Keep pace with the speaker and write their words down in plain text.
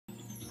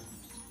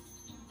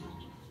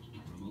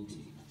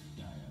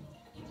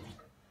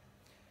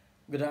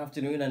Good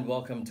afternoon and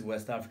welcome to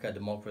West Africa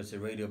Democracy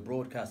Radio,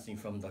 broadcasting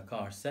from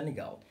Dakar,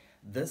 Senegal.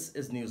 This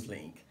is News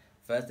Link.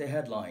 First, the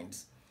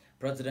headlines.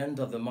 President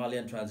of the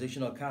Malian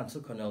Transitional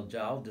Council, Colonel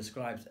Diao,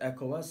 describes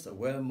ECOWAS,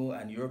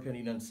 WADR and European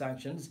Union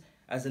sanctions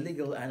as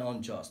illegal and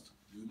unjust.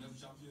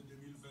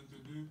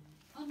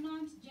 On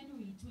 9th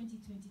January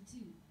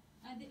 2022,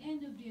 at the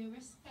end of their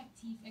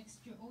respective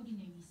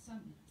extraordinary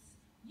summits,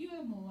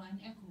 Imoh and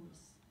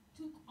ECOWAS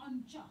took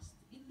unjust,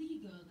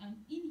 illegal and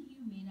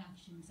inhumane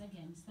actions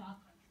against our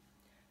country.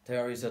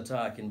 Terrorist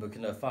attack in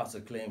Burkina Faso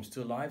claims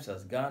 2 lives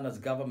as Ghana's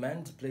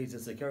government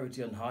places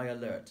security on high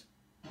alert.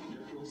 The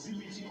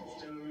proximity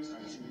of terrorist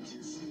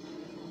activities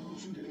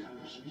to the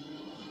country,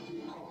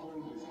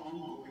 coupled with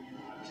ongoing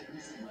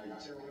attempts by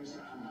terrorist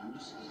armed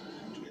groups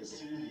to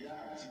extend their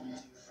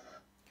activities.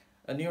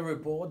 A new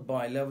report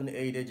by 11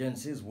 aid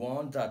agencies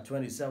warned that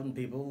 27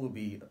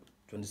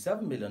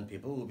 million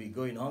people will be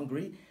going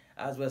hungry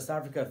as West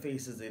Africa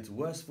faces its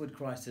worst food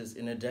crisis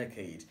in a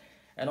decade.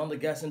 And on the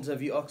guest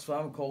interview,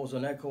 Oxfam calls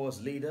on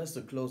ECOWAS leaders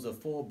to close a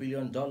 $4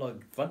 billion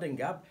funding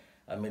gap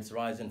amidst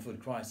rising food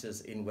crisis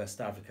in West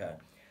Africa.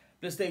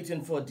 Please stay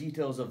tuned for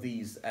details of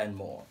these and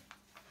more.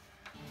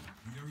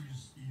 Here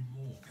is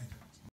Imoh Edet.